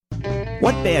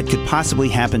What bad could possibly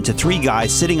happen to three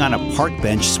guys sitting on a park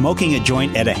bench smoking a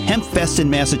joint at a Hemp Fest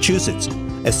in Massachusetts,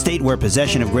 a state where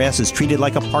possession of grass is treated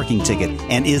like a parking ticket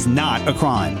and is not a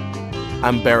crime?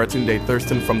 I'm Baratunde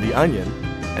Thurston from The Onion,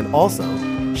 and also,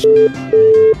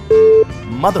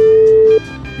 mother.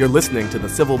 You're listening to the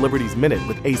Civil Liberties Minute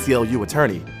with ACLU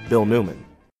attorney Bill Newman.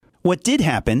 What did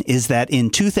happen is that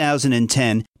in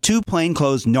 2010, two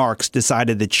plainclothes narcs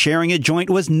decided that sharing a joint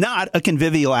was not a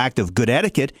convivial act of good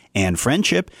etiquette and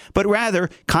friendship, but rather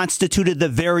constituted the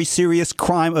very serious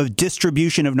crime of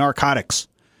distribution of narcotics.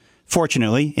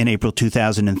 Fortunately, in April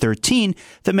 2013,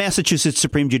 the Massachusetts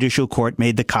Supreme Judicial Court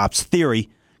made the cops'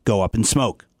 theory go up in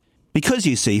smoke. Because,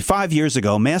 you see, 5 years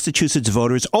ago, Massachusetts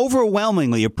voters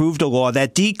overwhelmingly approved a law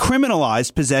that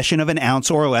decriminalized possession of an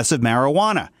ounce or less of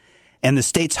marijuana. And the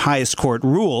state's highest court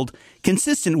ruled,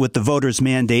 consistent with the voters'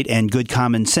 mandate and good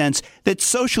common sense, that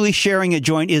socially sharing a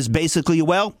joint is basically,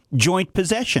 well, joint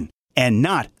possession, and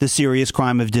not the serious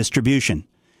crime of distribution.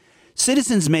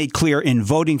 Citizens made clear in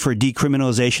voting for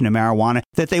decriminalization of marijuana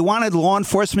that they wanted law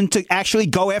enforcement to actually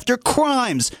go after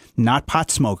crimes, not pot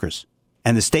smokers.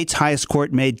 And the state's highest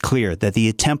court made clear that the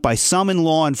attempt by some in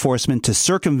law enforcement to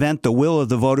circumvent the will of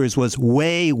the voters was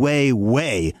way, way,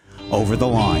 way over the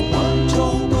line.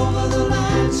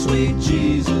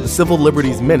 The Civil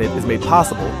Liberties Minute is made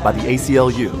possible by the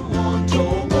ACLU,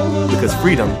 because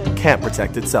freedom can't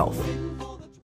protect itself.